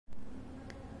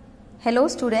Hello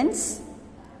students,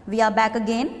 we are back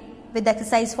again with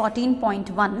exercise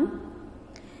 14.1.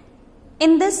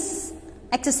 In this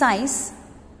exercise,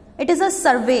 it is a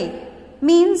survey,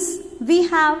 means we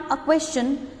have a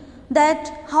question that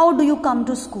how do you come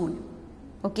to school,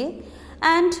 okay?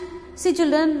 And see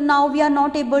children, now we are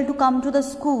not able to come to the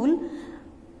school.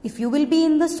 If you will be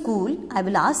in the school, I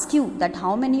will ask you that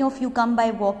how many of you come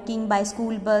by walking, by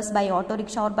school bus, by auto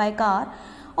rickshaw or by car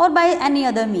or by any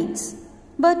other means.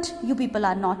 But you people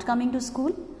are not coming to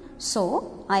school.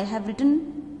 So, I have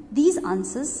written these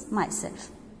answers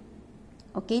myself.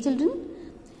 Okay children?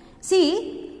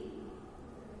 See,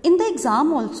 in the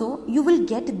exam also, you will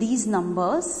get these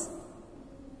numbers.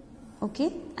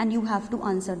 Okay? And you have to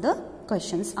answer the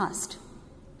questions asked.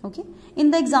 Okay? In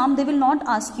the exam, they will not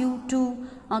ask you to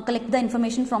collect the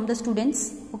information from the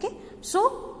students. Okay?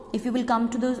 So, if you will come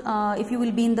to the, if you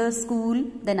will be in the school,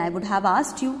 then I would have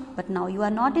asked you. But now you are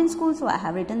not in school, so I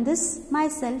have written this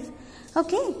myself.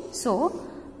 Okay, so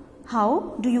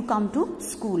how do you come to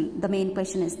school? The main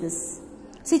question is this.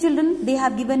 See children, they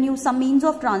have given you some means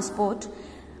of transport.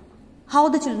 How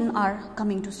the children are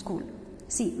coming to school.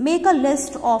 See, make a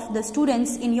list of the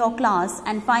students in your class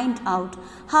and find out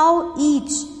how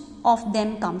each of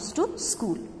them comes to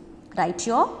school. Write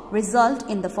your result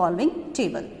in the following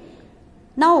table.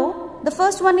 Now, the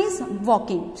first one is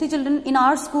walking. See children, in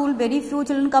our school, very few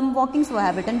children come walking, so I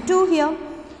have written 2 here.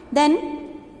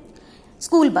 Then,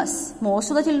 school bus. Most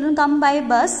of the children come by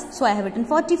bus, so I have written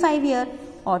 45 here.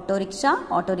 Auto rickshaw.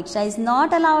 Auto rickshaw is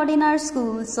not allowed in our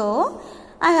school, so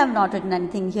I have not written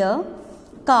anything here.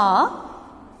 Car.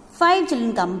 5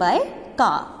 children come by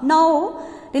car. Now,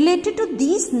 related to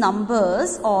these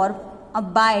numbers or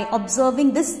by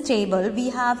observing this table,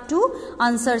 we have to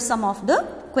answer some of the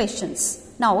questions.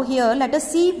 Now here let us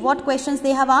see what questions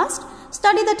they have asked.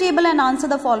 Study the table and answer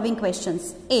the following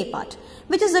questions. A part.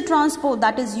 Which is the transport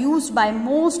that is used by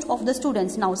most of the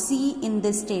students? Now see in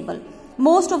this table.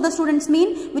 Most of the students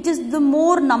mean which is the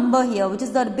more number here, which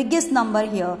is the biggest number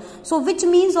here. So which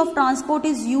means of transport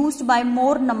is used by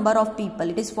more number of people?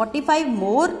 It is 45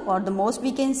 more, or the most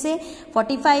we can say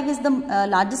 45 is the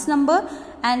largest number.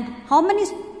 And how many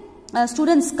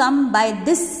students come by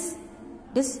this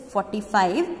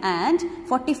 45, and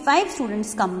 45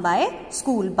 students come by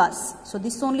school bus. So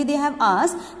this only they have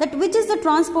asked that which is the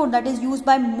transport that is used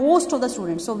by most of the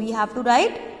students. So we have to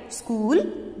write school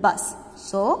bus.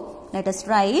 So let us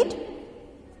write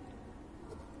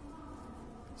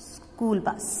school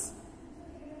bus.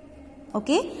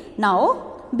 Okay.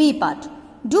 Now B part.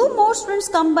 Do more students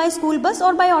come by school bus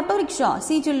or by auto rickshaw?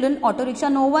 See children, auto rickshaw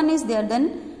no one is there,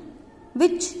 then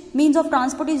which means of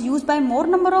transport is used by more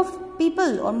number of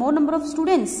people or more number of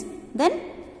students? Then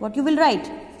what you will write?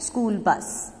 School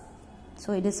bus.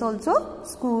 So it is also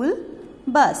school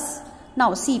bus.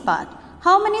 Now C part.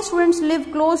 How many students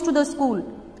live close to the school?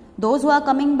 Those who are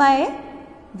coming by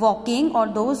walking or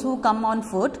those who come on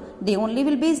foot, they only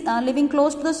will be living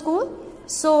close to the school.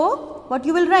 So what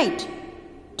you will write?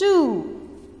 2.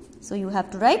 So you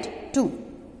have to write 2.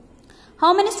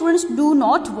 How many students do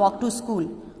not walk to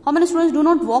school? How many students do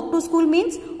not walk to school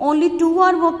means only 2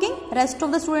 are walking, rest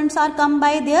of the students are come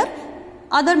by their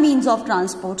other means of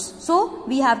transports. So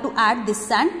we have to add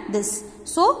this and this.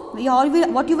 So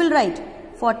what you will write?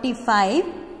 45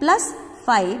 plus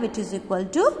 5, which is equal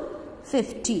to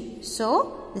 50.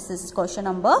 So this is question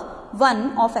number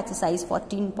 1 of exercise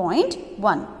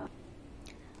 14.1.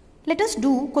 Let us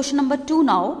do question number 2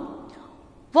 now.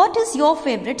 What is your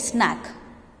favorite snack?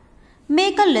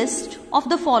 Make a list of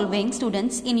the following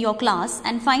students in your class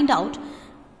and find out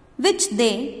which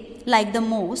they like the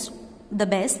most, the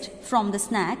best from the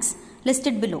snacks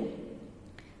listed below.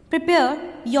 Prepare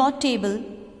your table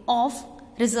of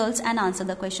results and answer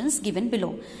the questions given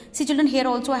below. See children, here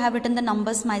also I have written the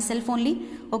numbers myself only.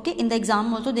 Okay, in the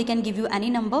exam also they can give you any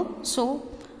number. So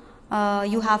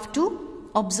you have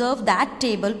to observe that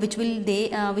table which will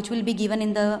be given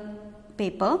in the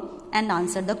paper and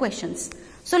answer the questions.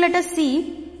 So let us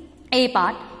see A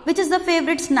part. Which is the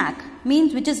favorite snack?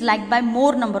 Means which is liked by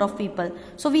more number of people.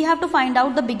 So we have to find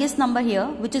out the biggest number here,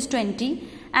 which is 20.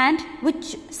 And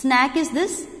which snack is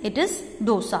this? It is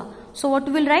dosa. So what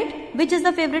we will write? Which is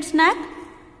the favorite snack?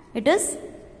 It is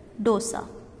dosa.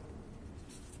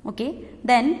 Okay.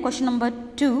 Then question number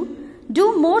 2.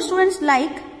 Do more students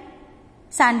like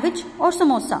sandwich or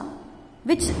samosa?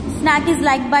 Which snack is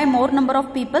liked by more number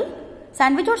of people?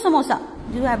 Sandwich or samosa?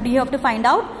 You have to find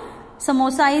out.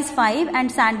 Samosa is 5 and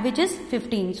sandwich is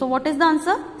 15. So what is the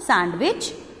answer?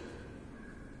 Sandwich.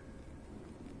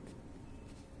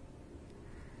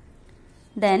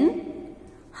 Then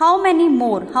how many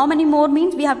more? How many more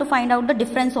means we have to find out the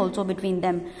difference also between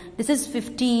them. This is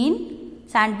 15,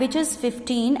 sandwich is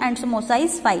 15 and samosa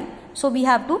is 5. So we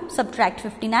have to subtract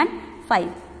 15 and 5.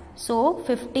 So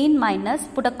 15 minus,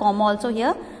 put a comma also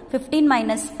here, 15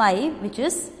 minus 5 which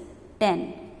is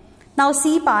 10. Now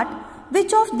C part,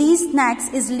 which of these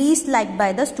snacks is least liked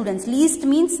by the students? Least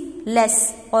means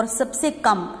less or sabse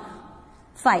kam,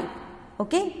 5.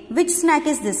 Okay, which snack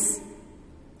is this?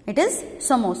 It is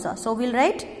samosa. So we'll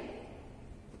write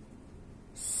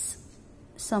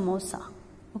samosa.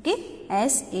 Okay,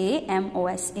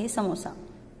 S-A-M-O-S-A, samosa.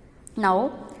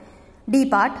 Now D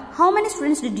part, how many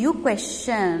students did you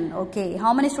question? Okay,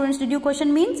 how many students did you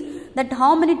question means that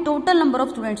how many total number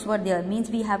of students were there, means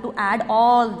we have to add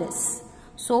all this.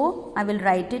 So I will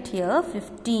write it here,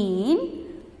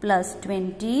 15 plus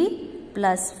 20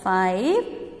 plus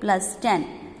 5 plus 10,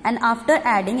 and after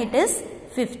adding it is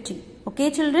 50.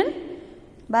 Okay children,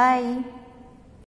 bye.